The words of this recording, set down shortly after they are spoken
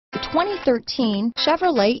2013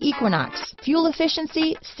 Chevrolet Equinox. Fuel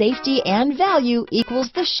efficiency, safety, and value equals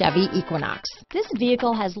the Chevy Equinox. This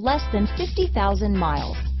vehicle has less than 50,000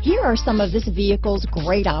 miles. Here are some of this vehicle's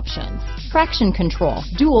great options: traction control,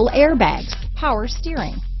 dual airbags, power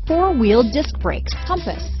steering, four-wheel disc brakes,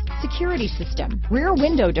 compass, security system, rear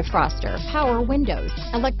window defroster, power windows,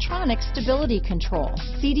 electronic stability control,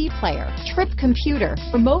 CD player, trip computer,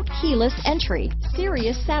 remote keyless entry,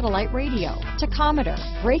 Sirius satellite radio, tachometer,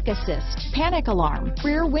 brake assist, panic alarm,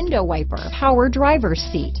 rear window wiper, power driver's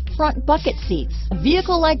seat, front bucket seats. A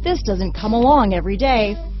vehicle like this doesn't come along every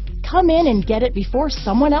day. Come in and get it before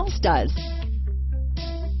someone else does.